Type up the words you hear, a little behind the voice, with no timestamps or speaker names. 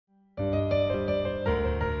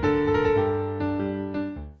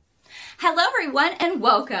Hello everyone and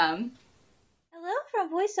welcome! Hello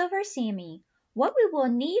from VoiceOver Sammy. What we will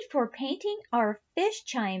need for painting our fish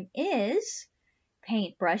chime is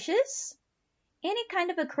paint brushes, any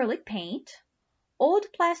kind of acrylic paint, old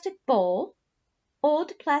plastic bowl,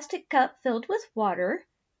 old plastic cup filled with water,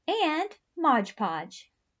 and Mod Podge.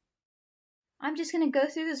 I'm just going to go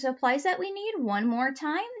through the supplies that we need one more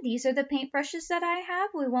time. These are the paint brushes that I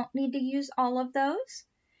have. We won't need to use all of those.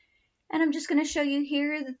 And I'm just going to show you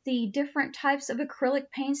here the different types of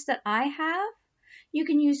acrylic paints that I have. You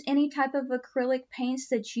can use any type of acrylic paints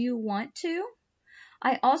that you want to.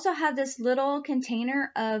 I also have this little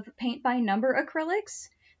container of paint by number acrylics.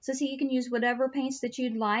 So see, you can use whatever paints that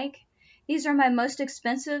you'd like. These are my most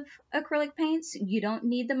expensive acrylic paints. You don't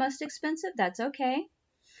need the most expensive, that's okay.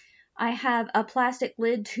 I have a plastic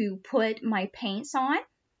lid to put my paints on.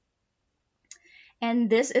 And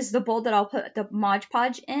this is the bowl that I'll put the Mod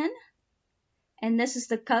Podge in. And this is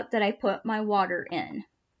the cup that I put my water in.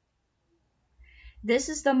 This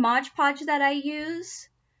is the Mod Podge that I use.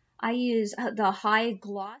 I use the high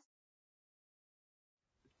gloss.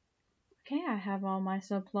 Okay, I have all my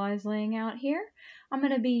supplies laying out here. I'm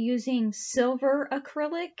going to be using silver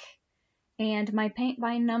acrylic and my paint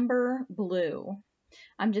by number blue.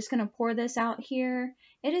 I'm just going to pour this out here.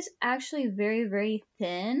 It is actually very, very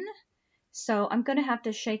thin. So I'm going to have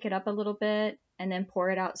to shake it up a little bit and then pour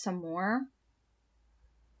it out some more.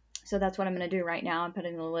 So that's what I'm going to do right now. I'm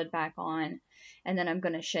putting the lid back on and then I'm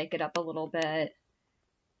going to shake it up a little bit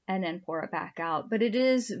and then pour it back out. But it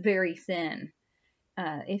is very thin.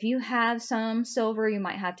 If you have some silver, you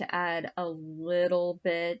might have to add a little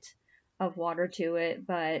bit of water to it,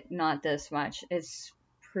 but not this much. It's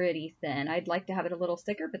pretty thin. I'd like to have it a little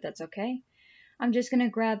thicker, but that's okay. I'm just going to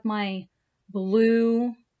grab my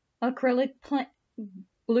blue acrylic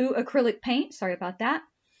paint, sorry about that,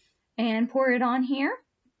 and pour it on here.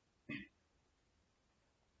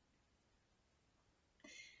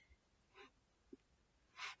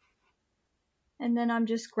 And then I'm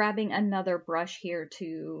just grabbing another brush here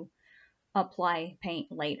to apply paint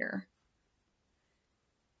later.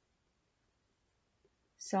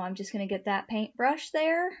 So I'm just going to get that paintbrush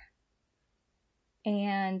there.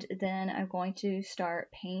 And then I'm going to start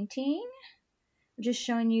painting. I'm just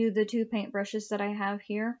showing you the two paintbrushes that I have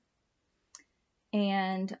here.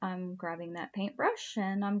 And I'm grabbing that paintbrush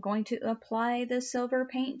and I'm going to apply the silver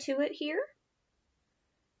paint to it here.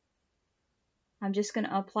 I'm just going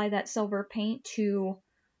to apply that silver paint to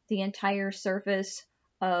the entire surface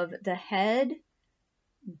of the head,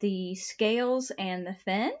 the scales, and the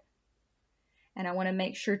fin. And I want to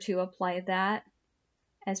make sure to apply that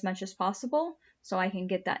as much as possible so I can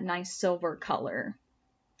get that nice silver color.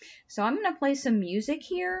 So I'm going to play some music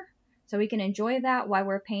here so we can enjoy that while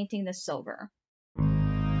we're painting the silver.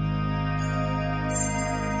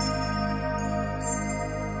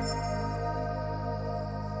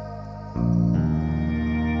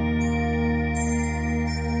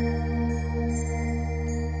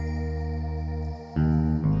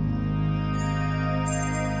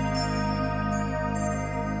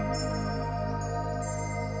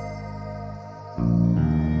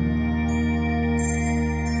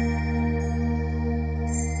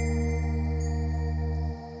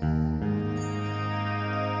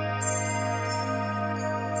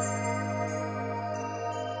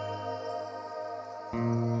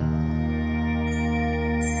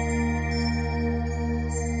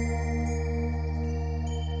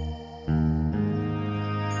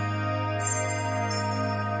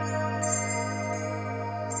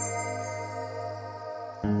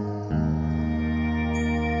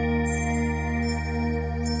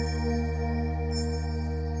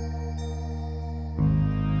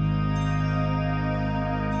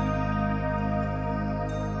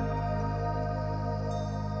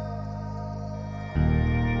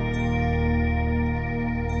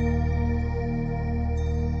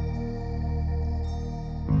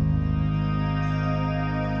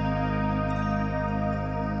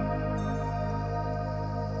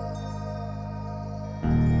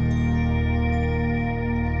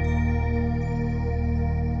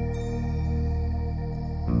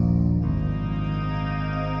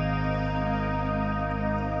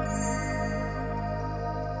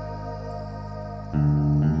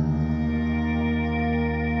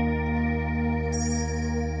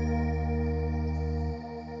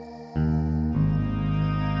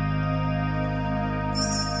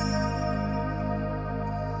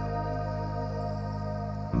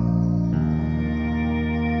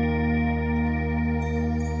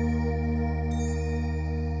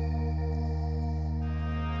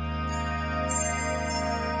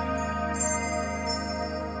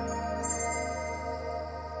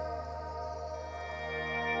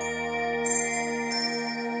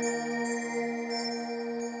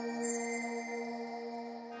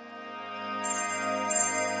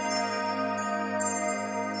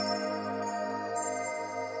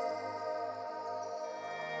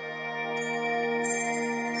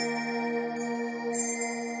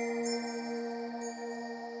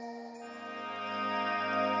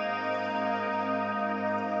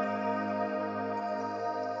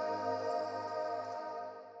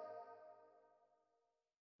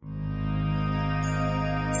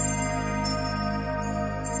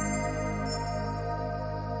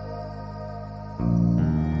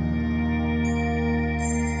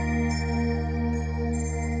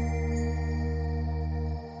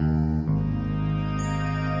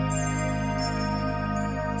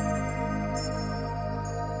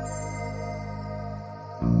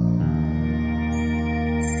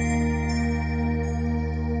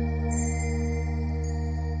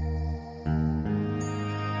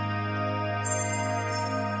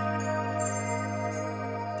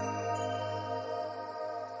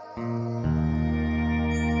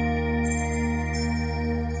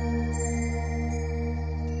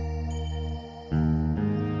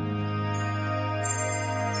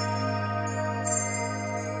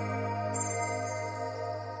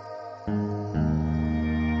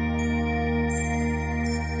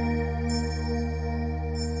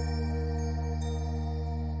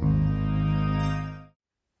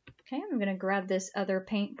 going to grab this other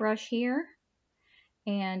paintbrush here,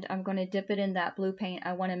 and I'm going to dip it in that blue paint.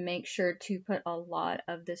 I want to make sure to put a lot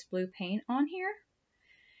of this blue paint on here.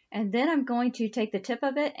 And then I'm going to take the tip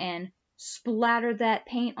of it and splatter that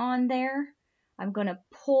paint on there. I'm going to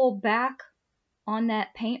pull back on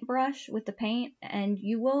that paintbrush with the paint, and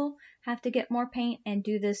you will have to get more paint and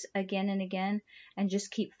do this again and again, and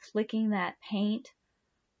just keep flicking that paint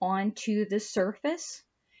onto the surface.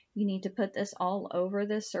 You need to put this all over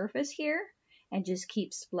the surface here and just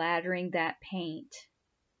keep splattering that paint.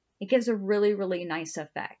 It gives a really, really nice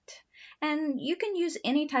effect. And you can use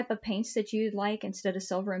any type of paints that you'd like. Instead of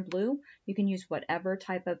silver and blue, you can use whatever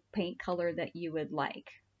type of paint color that you would like.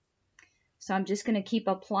 So I'm just going to keep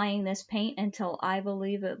applying this paint until I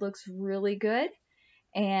believe it looks really good.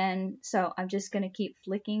 And so I'm just going to keep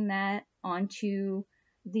flicking that onto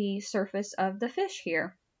the surface of the fish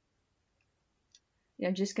here.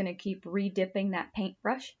 I'm just going to keep re-dipping that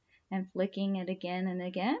paintbrush and flicking it again and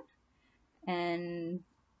again, and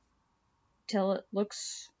till it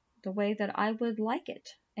looks the way that I would like it.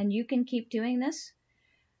 And you can keep doing this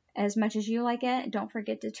as much as you like it. Don't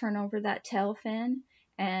forget to turn over that tail fin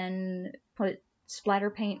and put splatter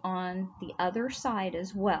paint on the other side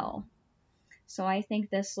as well. So I think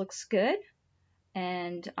this looks good,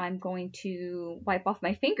 and I'm going to wipe off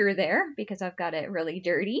my finger there because I've got it really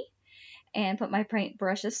dirty, and put my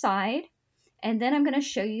paintbrush aside. And then I'm going to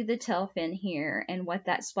show you the tail fin here and what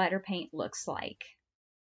that splatter paint looks like.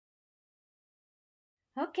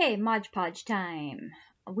 Okay, Mod Podge time.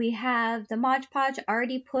 We have the Mod Podge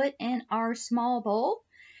already put in our small bowl,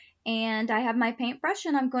 and I have my paintbrush,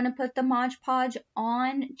 and I'm going to put the Mod Podge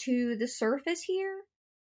on to the surface here.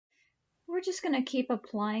 We're just going to keep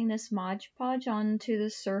applying this Mod Podge onto the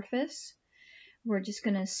surface. We're just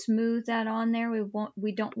going to smooth that on there.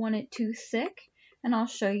 We don't want it too thick, and I'll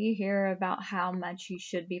show you here about how much you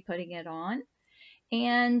should be putting it on.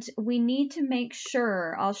 And we need to make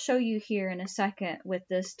sure, I'll show you here in a second with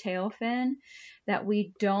this tail fin, that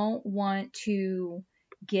we don't want to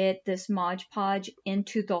get this Mod Podge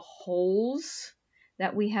into the holes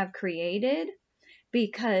that we have created,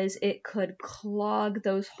 because it could clog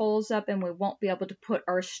those holes up and we won't be able to put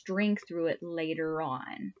our string through it later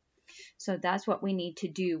on. So that's what we need to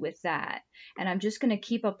do with that. And I'm just going to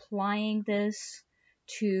keep applying this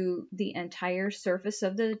to the entire surface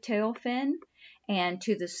of the tail fin, and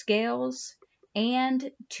to the scales,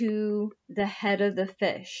 and to the head of the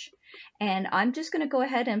fish. And I'm just going to go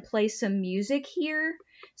ahead and play some music here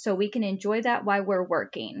so we can enjoy that while we're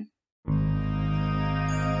working.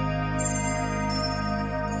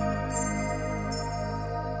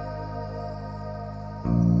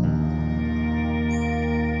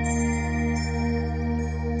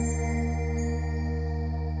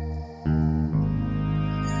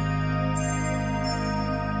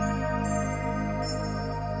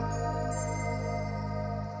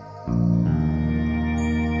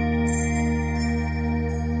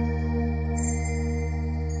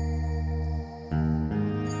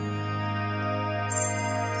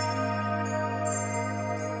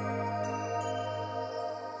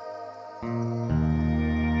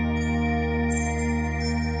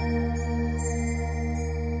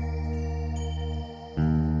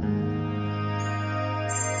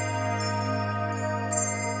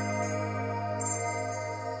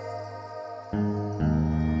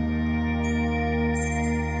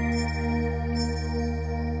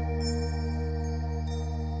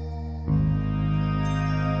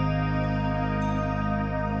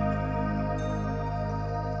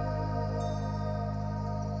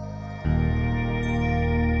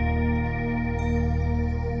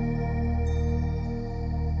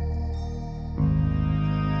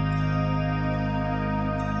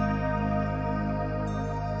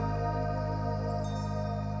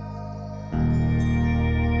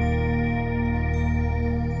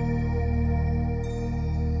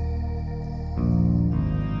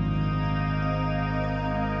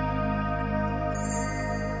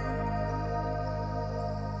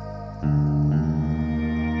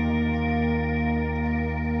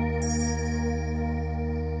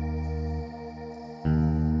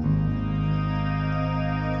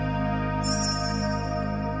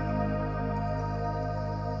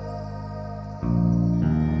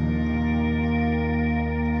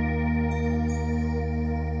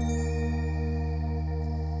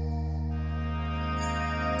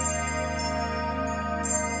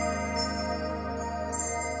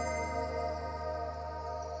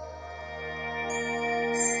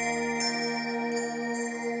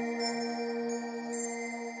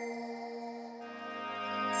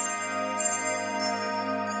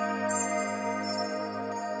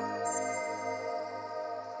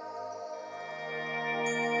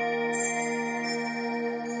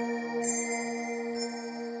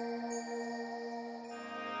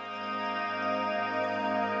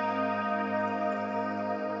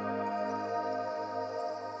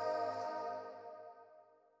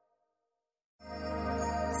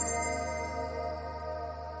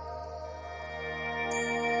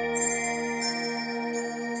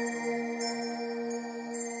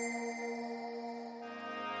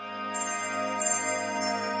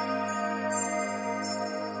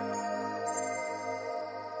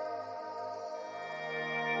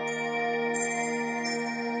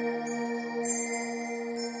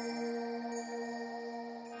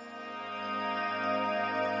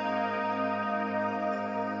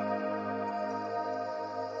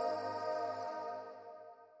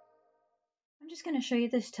 just going to show you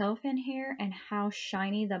this tail fin here and how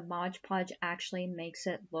shiny the Mod Podge actually makes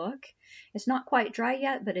it look. It's not quite dry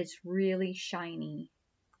yet, but it's really shiny.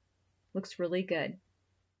 Looks really good.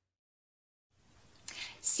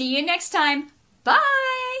 See you next time. Bye!